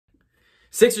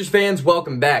Sixers fans,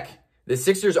 welcome back. The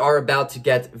Sixers are about to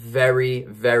get very,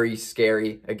 very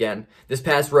scary again. This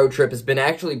past road trip has been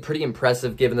actually pretty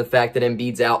impressive given the fact that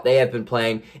Embiid's out. They have been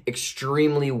playing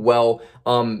extremely well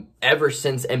ever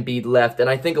since Embiid left. And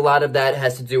I think a lot of that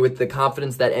has to do with the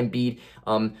confidence that Embiid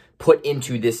put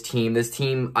into this team. This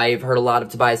team, I've heard a lot of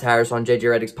Tobias Harris on JJ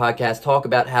Redick's podcast talk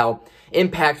about how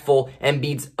impactful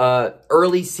Embiid's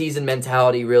early season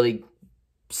mentality really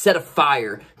set a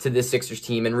fire to this Sixers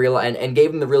team and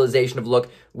gave them the realization of, look,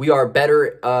 we are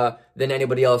better than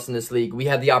anybody else in this league. We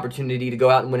have the opportunity to go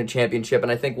out and win a championship.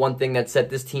 And I think one thing that set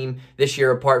this team this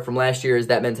year apart from last year is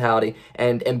that mentality.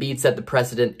 And Embiid set the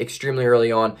precedent extremely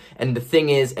early on. And the thing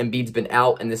is, Embiid's been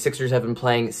out and the Sixers have been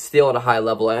playing still at a high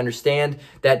level. I understand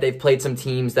that they've played some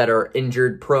teams that are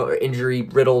injury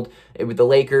riddled with the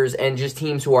Lakers and just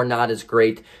teams who are not as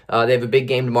great. They have a big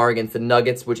game tomorrow against the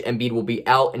Nuggets, which Embiid will be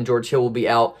out and George Hill will be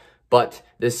out. But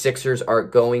the Sixers are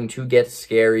going to get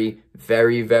scary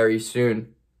very, very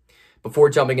soon. Before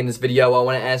jumping in this video, I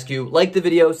want to ask you, like the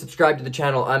video, subscribe to the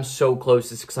channel. I'm so close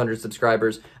to 600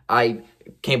 subscribers. I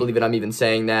can't believe it. I'm even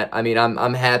saying that. I mean,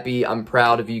 I'm happy. I'm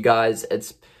proud of you guys.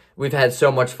 We've had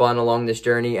so much fun along this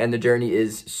journey, and the journey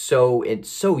is so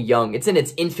young. It's in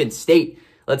its infant state.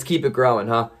 Let's keep it growing,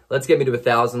 huh? Let's get me to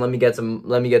 1,000. Let me get some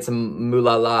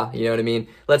moolah, you know what I mean?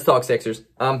 Let's talk Sixers.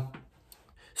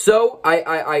 So,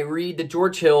 I read that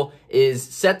George Hill is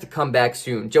set to come back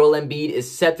soon. Joel Embiid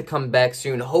is set to come back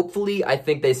soon. Hopefully, I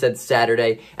think they said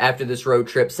Saturday after this road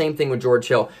trip. Same thing with George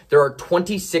Hill. There are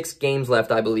 26 games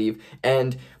left, I believe.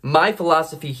 And my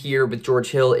philosophy here with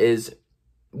George Hill is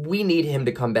we need him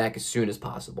to come back as soon as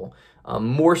possible.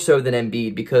 More so than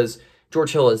Embiid, because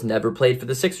George Hill has never played for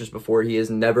the Sixers before. He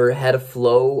has never had a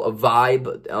flow, a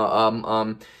vibe,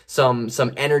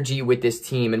 some energy with this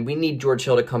team. And we need George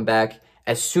Hill to come back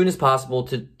as soon as possible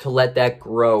to let that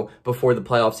grow before the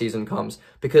playoff season comes.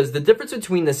 Because the difference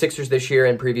between the Sixers this year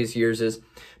and previous years is,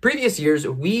 previous years,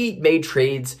 we made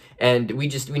trades and we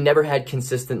never had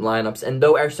consistent lineups. And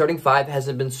though our starting five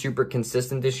hasn't been super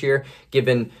consistent this year,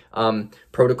 given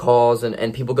protocols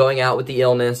and people going out with the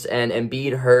illness and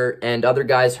Embiid hurt and other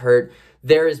guys hurt,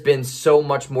 there has been so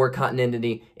much more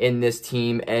continuity in this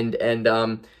team and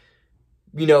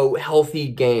you know, healthy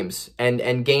games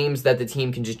and games that the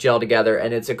team can just gel together.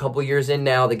 And it's a couple years in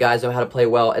now. The guys know how to play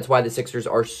well. It's why the Sixers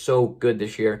are so good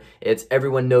this year. It's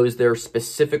everyone knows their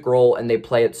specific role and they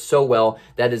play it so well.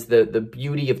 That is the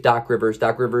beauty of Doc Rivers.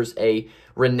 Doc Rivers, a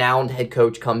renowned head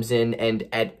coach, comes in and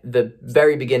at the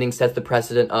very beginning sets the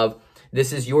precedent of,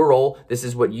 this is your role. This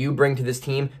is what you bring to this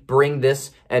team. Bring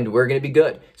this, and we're going to be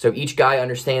good. So each guy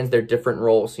understands their different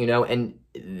roles, you know, and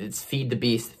it's feed the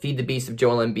beast of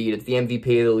Joel Embiid. It's the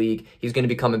MVP of the league. He's going to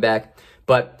be coming back.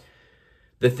 But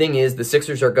the thing is, the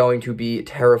Sixers are going to be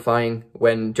terrifying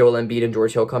when Joel Embiid and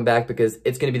George Hill come back, because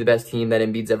it's going to be the best team that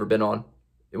Embiid's ever been on.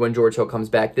 When George Hill comes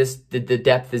back, the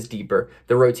depth is deeper.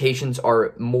 The rotations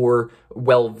are more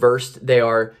well-versed.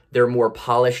 They're more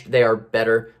polished. They are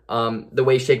better. The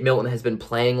way Shake Milton has been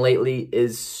playing lately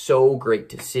is so great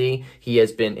to see. He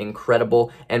has been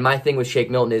incredible. And my thing with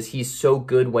Shake Milton is he's so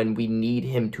good when we need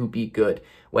him to be good.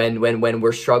 When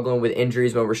we're struggling with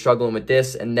injuries, when we're struggling with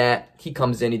this and that, he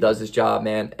comes in, he does his job,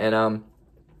 man. And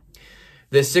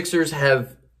the Sixers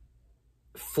have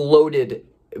floated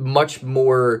much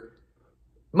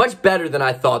better than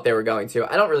I thought they were going to.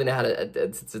 I don't really know how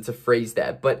to phrase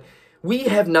that, but we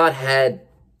have not had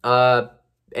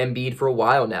Embiid for a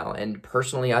while now, and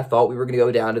personally, I thought we were going to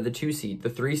go down to the 2 seed, the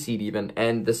 3 seed even,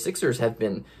 and the Sixers have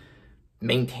been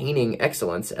maintaining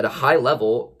excellence at a high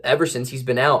level ever since he's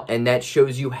been out, and that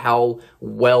shows you how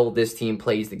well this team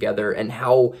plays together and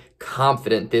how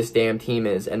confident this damn team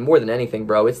is. And more than anything,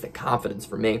 bro, it's the confidence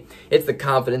for me. It's the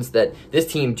confidence that this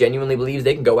team genuinely believes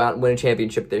they can go out and win a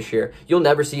championship this year. You'll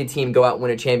never see a team go out and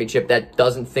win a championship that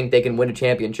doesn't think they can win a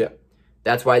championship.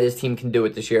 That's why this team can do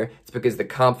it this year. It's because the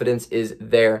confidence is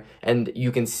there, and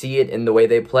you can see it in the way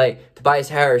they play. Tobias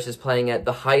Harris is playing at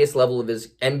the highest level of his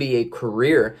NBA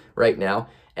career right now,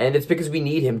 and it's because we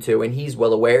need him to, and he's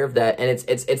well aware of that. And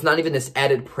it's not even this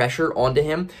added pressure onto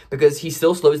him, because he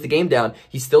still slows the game down.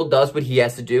 He still does what he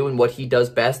has to do and what he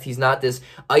does best. He's not this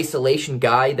isolation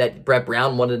guy that Brett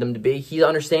Brown wanted him to be. He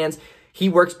understands he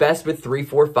works best with 3,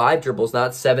 4, 5 dribbles,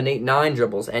 not 7, 8, 9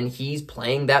 dribbles, and he's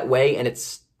playing that way, and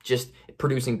it's just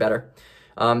producing better.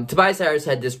 Tobias Harris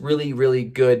had this really, really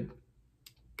good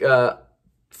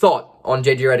thought on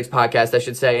JJ Redick's podcast, I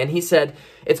should say, and he said,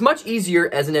 it's much easier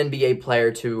as an NBA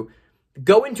player to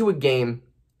go into a game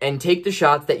and take the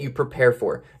shots that you prepare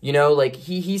for. You know, like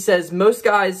he says, most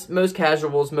guys, most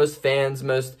casuals, most fans,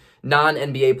 most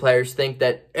non-NBA players think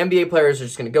that NBA players are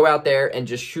just going to go out there and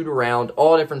just shoot around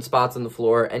all different spots on the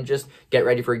floor and just get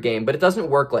ready for a game. But it doesn't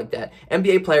work like that.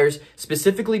 NBA players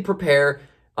specifically prepare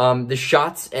the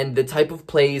shots and the type of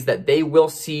plays that they will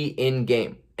see in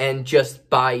game. And just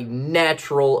by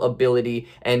natural ability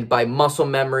and by muscle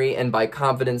memory and by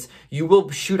confidence, you will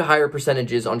shoot higher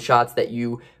percentages on shots that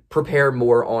you prepare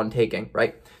more on taking,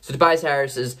 right? So Tobias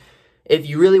Harris is, if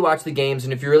you really watch the games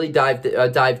and if you really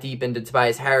dive deep into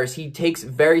Tobias Harris, he takes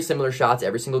very similar shots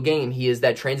every single game. He is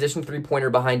that transition three-pointer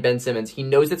behind Ben Simmons. He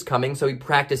knows it's coming, so he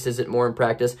practices it more in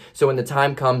practice. So when the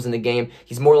time comes in the game,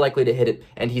 he's more likely to hit it,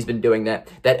 and he's been doing that.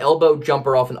 That elbow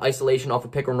jumper off an isolation, off a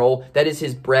pick and roll, that is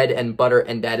his bread and butter,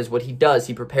 and that is what he does.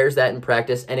 He prepares that in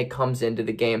practice, and it comes into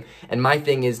the game. And my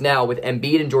thing is now, with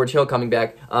Embiid and George Hill coming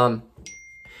back,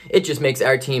 it just makes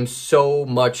our team so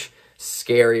much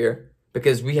scarier,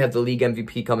 because we have the league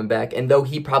MVP coming back. And though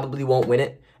he probably won't win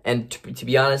it, and to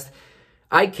be honest,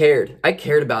 I cared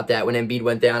about that when Embiid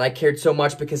went down. I cared so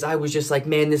much because I was just like,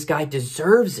 man, this guy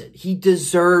deserves it. He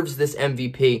deserves this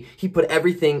MVP. He put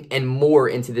everything and more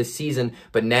into this season.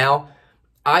 But now,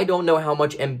 I don't know how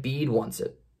much Embiid wants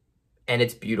it. And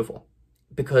it's beautiful,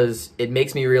 because it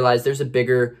makes me realize there's a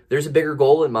bigger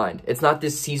goal in mind. It's not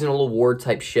this seasonal award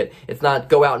type shit. It's not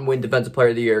go out and win Defensive Player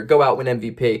of the Year, go out and win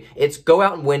MVP. It's go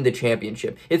out and win the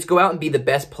championship. It's go out and be the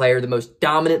best player, the most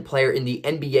dominant player in the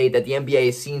NBA that the NBA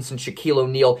has seen since Shaquille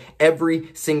O'Neal every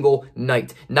single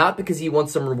night. Not because he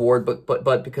wants some reward,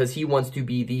 but because he wants to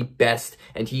be the best,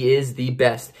 and he is the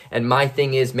best. And my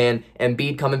thing is, man,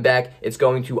 Embiid coming back, it's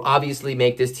going to obviously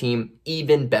make this team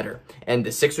even better. And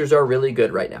the Sixers are really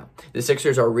good right now. The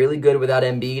Sixers are really good without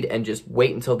Embiid, and just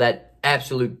wait until that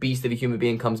absolute beast of a human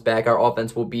being comes back. Our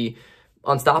offense will be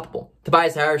unstoppable.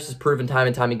 Tobias Harris has proven time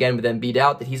and time again with Embiid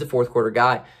out that he's a fourth quarter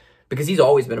guy, because he's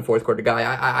always been a fourth quarter guy.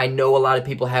 I know a lot of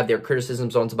people have their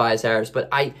criticisms on Tobias Harris, but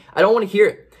I don't want to hear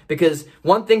it, because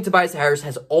one thing Tobias Harris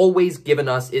has always given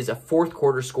us is a fourth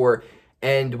quarter scorer.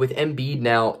 And with Embiid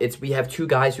now, we have two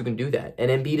guys who can do that.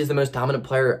 And Embiid is the most dominant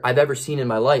player I've ever seen in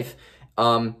my life,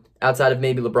 outside of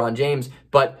maybe LeBron James.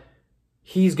 But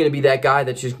he's going to be that guy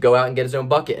that just go out and get his own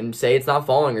bucket and say it's not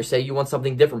falling, or say you want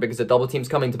something different because the double team's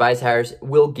coming. Tobias Harris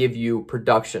will give you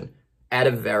production at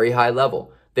a very high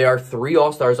level. There are 3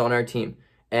 All-Stars on our team,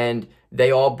 and they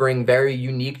all bring very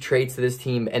unique traits to this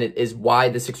team, and it is why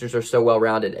the Sixers are so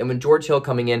well-rounded. And when George Hill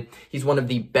coming in, he's one of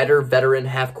the better veteran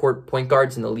half-court point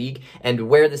guards in the league, and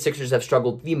where the Sixers have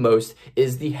struggled the most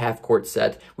is the half-court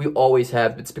set. We always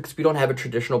have. It's because we don't have a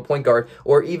traditional point guard,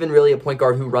 or even really a point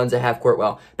guard who runs a half-court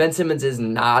well. Ben Simmons is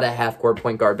not a half-court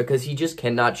point guard because he just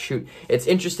cannot shoot. It's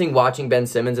interesting watching Ben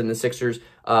Simmons and the Sixers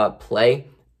play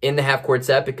in the half-court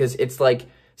set, because it's like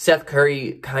Seth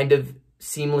Curry kind of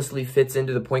seamlessly fits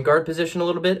into the point guard position a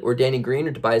little bit, or Danny Green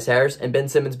or Tobias Harris, and Ben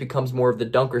Simmons becomes more of the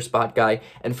dunker spot guy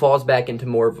and falls back into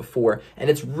more of a 4. And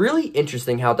it's really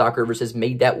interesting how Doc Rivers has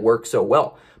made that work so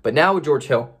well. But now with George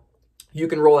Hill, you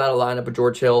can roll out a lineup of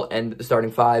George Hill and the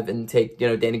starting 5 and take,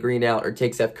 Danny Green out or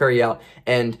take Seth Curry out,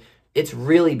 and it's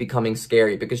really becoming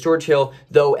scary, because George Hill,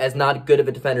 though as not good of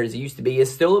a defender as he used to be,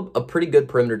 is still a pretty good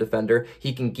perimeter defender.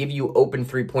 He can give you open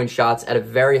three-point shots at a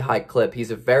very high clip.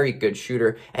 He's a very good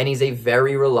shooter, and he's a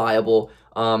very reliable,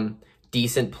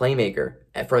 decent playmaker,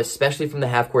 especially from the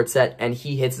half-court set, and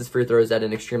he hits his free throws at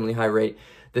an extremely high rate.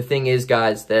 The thing is,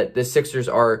 guys, that the Sixers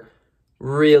are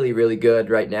really, really good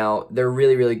right now. They're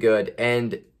really, really good,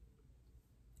 and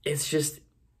it's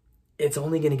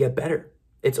only going to get better.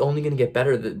 It's only going to get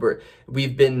better. That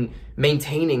we've been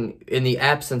maintaining in the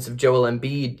absence of Joel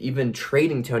Embiid, even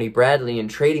trading Tony Bradley and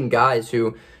trading guys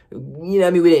who, we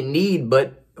didn't need,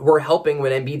 but we're helping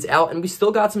when Embiid's out, and we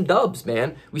still got some dubs,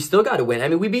 man. We still got to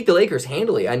win. We beat the Lakers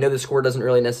handily. I know the score doesn't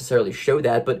really necessarily show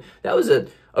that, but that was a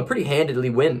pretty handedly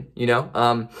win, It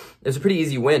was a pretty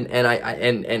easy win,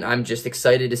 and I'm just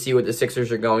excited to see what the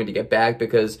Sixers are going to get back,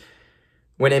 because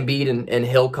when Embiid and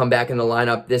Hill come back in the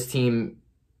lineup, this team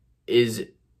is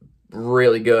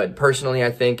really good. Personally,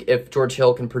 I think if George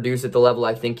Hill can produce at the level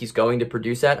I think he's going to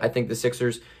produce at, I think the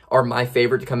Sixers are my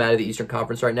favorite to come out of the Eastern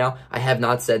Conference right now. I have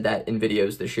not said that in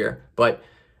videos this year, but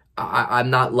I'm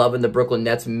not loving the Brooklyn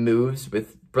Nets moves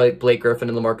with Blake Griffin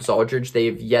and LaMarcus Aldridge.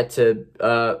 They've yet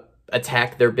to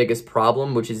attack their biggest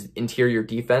problem, which is interior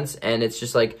defense, and it's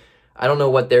just like, I don't know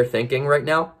what they're thinking right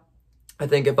now. I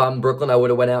think if I'm Brooklyn, I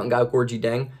would have went out and got Gorgie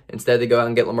Deng. Instead, they go out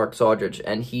and get LaMarcus Aldridge,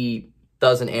 and he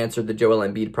doesn't answer the Joel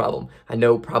Embiid problem. I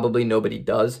know probably nobody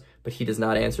does, but he does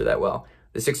not answer that well.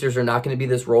 The Sixers are not going to be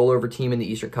this rollover team in the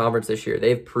Eastern Conference this year.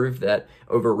 They've proved that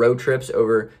over road trips,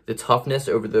 over the toughness,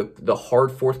 over the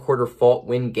hard fourth quarter fault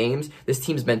win games. This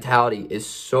team's mentality is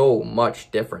so much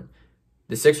different.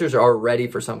 The Sixers are ready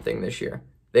for something this year.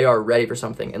 They are ready for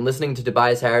something. And listening to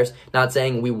Tobias Harris, not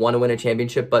saying we want to win a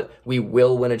championship, but we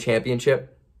will win a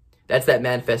championship, that's that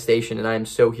manifestation, and I am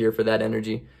so here for that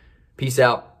energy. Peace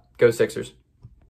out. Go Sixers.